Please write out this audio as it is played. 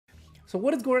So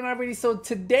what is going on, everybody? So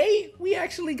today we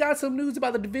actually got some news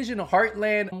about the Division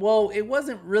Heartland. Well, it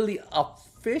wasn't really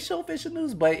official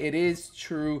news, but it is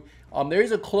true. There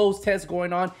is a closed test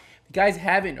going on. If you guys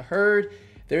haven't heard,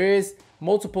 there is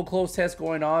multiple closed tests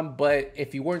going on, but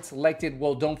if you weren't selected,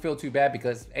 well, don't feel too bad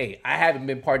because, hey, I haven't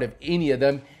been part of any of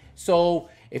them. So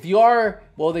if you are,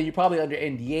 well, then you're probably under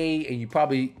NDA and you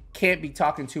probably can't be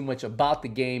talking too much about the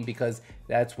game because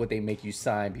that's what they make you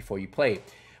sign before you play it.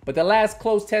 But the last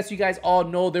closed test, you guys all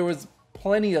know there was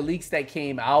plenty of leaks that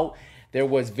came out. There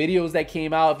was videos that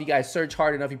came out. If you guys search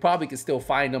hard enough, you probably can still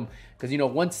find them because, you know,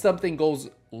 once something goes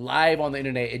live on the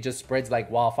internet, it just spreads like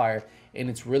wildfire and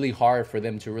it's really hard for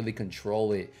them to really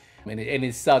control it. And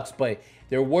it sucks, but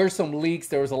there were some leaks.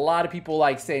 There was a lot of people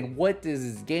like saying, what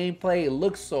is this gameplay? It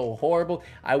looks so horrible.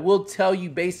 I will tell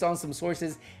you, based on some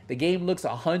sources, the game looks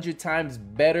 100 times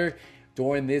better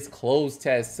during this closed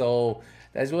test. So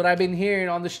that's what I've been hearing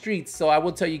on the streets. So I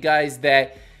will tell you guys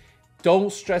that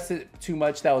don't stress it too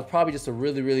much. That was probably just a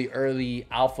really early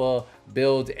alpha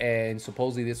build, and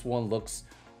supposedly this one looks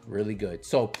really good.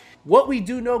 So what we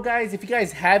do know, guys, if you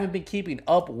guys haven't been keeping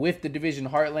up with the Division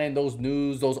Heartland, those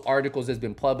news, those articles that's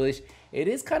been published, it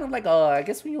is kind of like a, I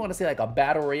guess when you want to say like a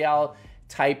battle royale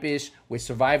type-ish with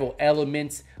survival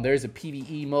elements. There's a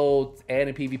PvE mode and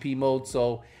a PvP mode,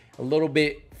 so a little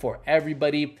bit for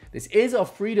everybody. This is a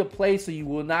free-to-play, so you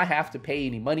will not have to pay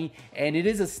any money, and it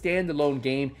is a standalone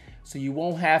game, so you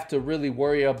won't have to really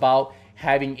worry about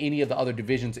having any of the other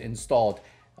divisions installed.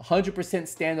 100%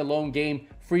 standalone game,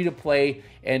 free to play,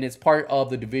 and it's part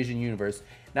of the Division universe.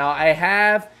 Now, I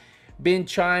have been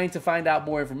trying to find out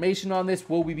more information on this.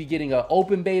 Will we be getting an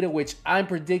open beta, which I'm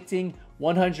predicting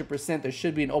 100% there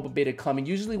should be an open beta coming.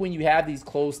 Usually when you have these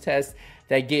closed tests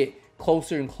that get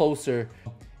closer and closer,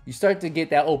 you start to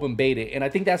get that open beta, and I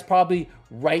think that's probably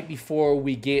right before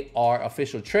we get our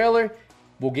official trailer.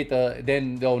 We'll get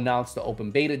then they'll announce the open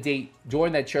beta date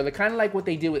during that trailer, kind of like what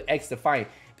they did with X Defiant.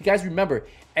 If you guys remember,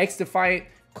 X Defiant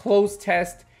closed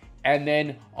test, and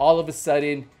then all of a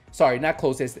sudden, sorry, not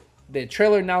closed test, the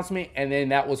trailer announcement, and then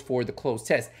that was for the closed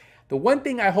test. The one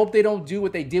thing I hope they don't do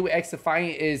what they did with X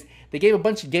Defiant is they gave a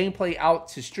bunch of gameplay out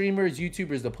to streamers,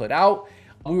 YouTubers to put out.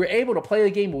 We were able to play the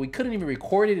game, but we couldn't even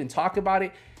record it and talk about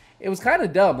it. It was kind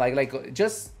of dumb. Like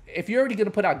just if you're already gonna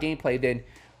put out gameplay, then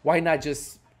why not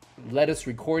just let us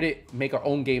record it, make our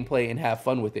own gameplay, and have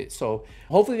fun with it? So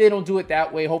hopefully they don't do it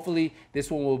that way. Hopefully this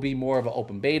one will be more of an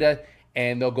open beta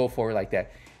and they'll go forward like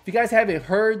that. If you guys haven't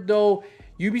heard though,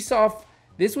 Ubisoft,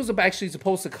 this was actually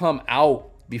supposed to come out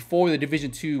before the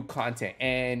Division 2 content,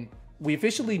 and we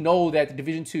officially know that the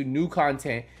Division 2 new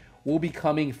content will be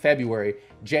coming February.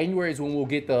 January is when we'll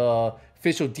get the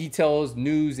official details,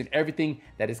 news, and everything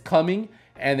that is coming,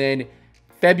 and then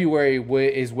February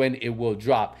is when it will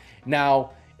drop.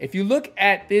 Now, if you look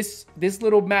at this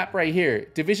little map right here,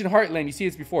 Division Heartland, you see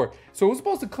this before. So it was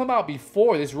supposed to come out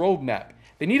before this roadmap.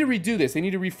 They need to redo this. They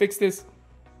need to refix this.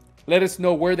 Let us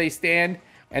know where they stand,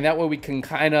 and that way we can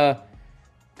kind of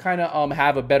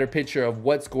have a better picture of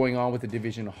what's going on with the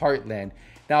Division Heartland.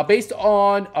 Now, based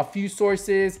on a few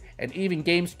sources and even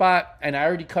GameSpot, and I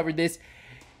already covered this,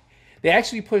 they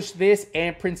actually pushed this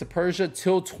and Prince of Persia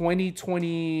till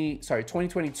 2022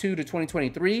 to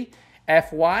 2023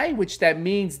 FY, which that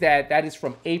means that is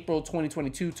from April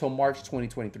 2022 till March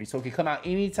 2023. So it can come out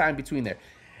anytime between there.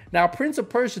 Now, Prince of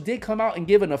Persia did come out and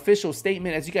give an official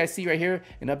statement, as you guys see right here,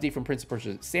 an update from Prince of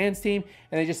Persia Sands team,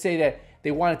 and they just say that they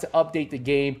wanted to update the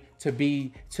game to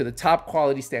be to the top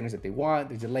quality standards that they want.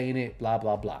 They're delaying it, blah,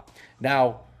 blah, blah.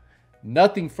 Now,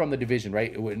 nothing from the Division,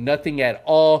 right? Nothing at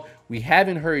all. We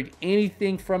haven't heard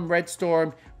anything from Red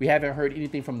Storm. We haven't heard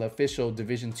anything from the official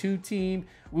Division 2 team.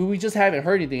 We just haven't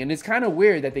heard anything. And it's kind of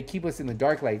weird that they keep us in the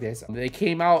dark like this. They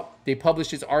came out, they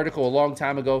published this article a long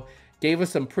time ago, gave us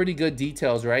some pretty good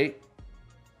details, right?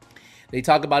 They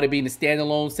talk about it being a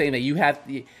standalone, saying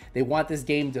that they want this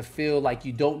game to feel like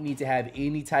you don't need to have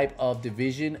any type of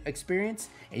Division experience,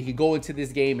 and you can go into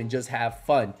this game and just have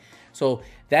fun. So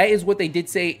that is what they did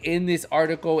say in this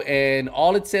article, and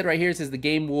all it said right here says the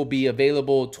game will be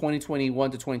available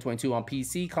 2021 to 2022 on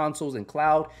PC, consoles, and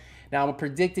cloud. Now, I'm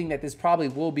predicting that this probably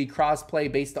will be cross-play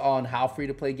based on how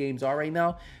free-to-play games are right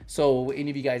now. So any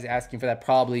of you guys asking for that,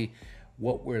 probably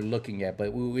what we're looking at,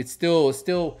 but it's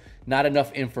still not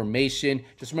enough information.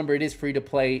 Just remember, it is free to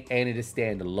play and it is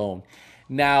standalone.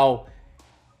 Now,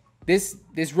 this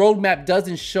roadmap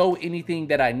doesn't show anything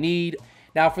that I need.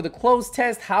 Now, for the closed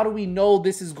test, how do we know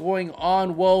this is going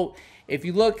on? Well, if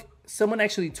you look, someone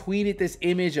actually tweeted this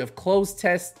image of closed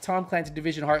test, Tom Clancy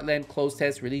Division Heartland closed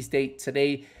test release date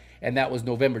today, and that was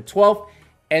November 12th.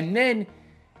 And then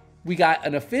we got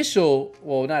an official,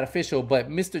 well, not official, but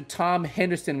Mr. Tom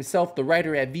Henderson himself, the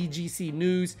writer at VGC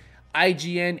News,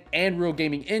 IGN, and Real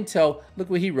Gaming Intel. Look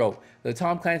what he wrote. The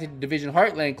Tom Clancy Division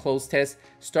Heartland closed test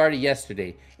started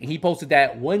yesterday, and he posted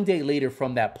that one day later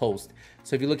from that post.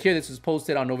 So if you look here, this was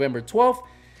posted on November 12th.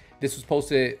 This was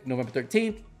posted November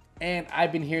 13th, and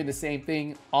I've been hearing the same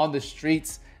thing on the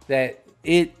streets that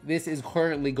this is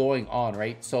currently going on,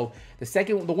 right? So the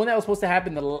one that was supposed to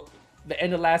happen the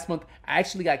end of last month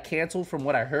actually got canceled from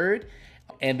what I heard,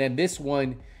 and then this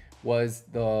one was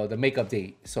the makeup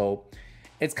date. So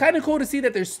it's kind of cool to see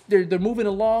that they're moving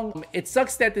along. It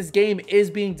sucks that this game is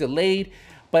being delayed,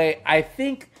 but I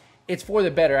think it's for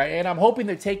the better, and I'm hoping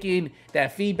they're taking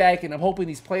that feedback, and I'm hoping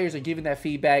these players are giving that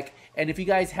feedback. And if you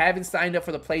guys haven't signed up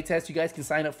for the playtest, you guys can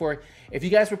sign up for it. If you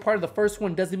guys were part of the first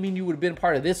one, doesn't mean you would have been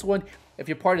part of this one. If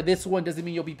you're part of this one, doesn't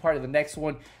mean you'll be part of the next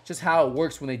one. Just how it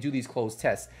works when they do these closed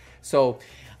tests. So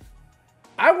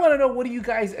I want to know, what do you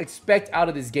guys expect out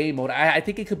of this game mode? I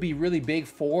think it could be really big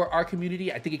for our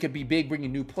community. I think it could be big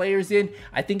bringing new players in.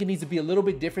 I think it needs to be a little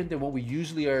bit different than what we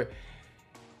usually are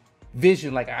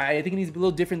vision. Like, I think it needs to be a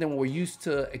little different than what we're used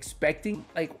to expecting,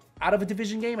 like, out of a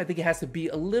Division game. I think it has to be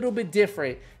a little bit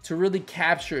different to really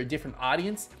capture a different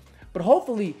audience. But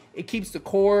hopefully it keeps the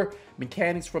core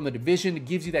mechanics from the Division. It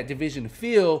gives you that Division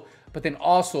feel, but then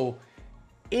also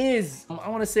is, I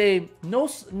want to say,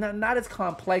 not as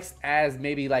complex as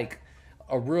maybe like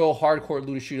a real hardcore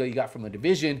looter shooter you got from the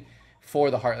Division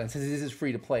for the Heartland, since this is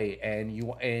free to play.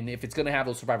 And if it's gonna have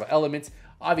those survival elements,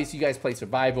 obviously you guys play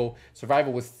survival.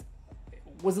 Survival was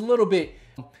a little bit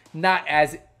not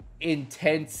as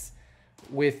intense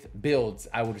with builds,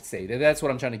 I would say. That's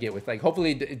what I'm trying to get with. Like,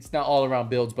 hopefully it's not all around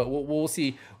builds, but we'll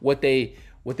see what they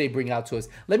bring out to us.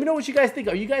 Let me know what you guys think.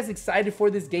 Are you guys excited for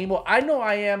this game? Well, I know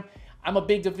I am. I'm a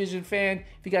big Division fan.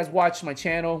 If you guys watch my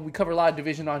channel, we cover a lot of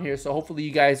Division on here, so hopefully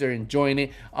you guys are enjoying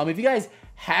it. If you guys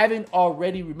haven't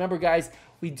already, remember guys,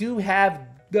 we do have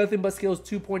Nothing But Skills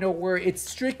 2.0 where it's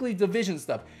strictly Division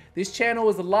stuff. This channel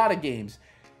is a lot of games.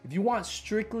 If you want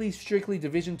strictly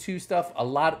Division 2 stuff, a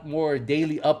lot more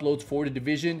daily uploads for the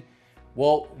Division,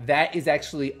 well, that is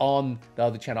actually on the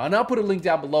other channel. And I'll put a link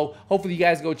down below. Hopefully you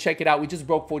guys go check it out. We just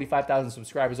broke 45,000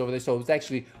 subscribers over there, so it was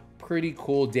actually a pretty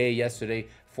cool day yesterday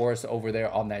for us over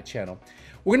there on that channel.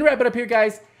 We're gonna wrap it up here,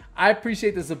 guys. I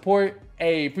appreciate the support.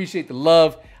 Hey, appreciate the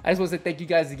love. I just want to say thank you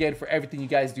guys again for everything you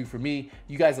guys do for me.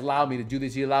 You guys allow me to do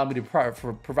this. You allow me to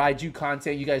provide you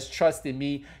content. You guys trust in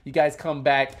me. You guys come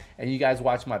back and you guys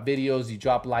watch my videos. You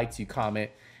drop likes, you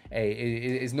comment. Hey,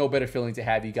 it's no better feeling to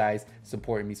have you guys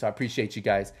supporting me. So I appreciate you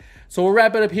guys. So we'll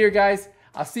wrap it up here, guys.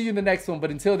 I'll see you in the next one. But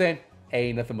until then,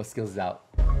 hey, Nothing But Skills is out.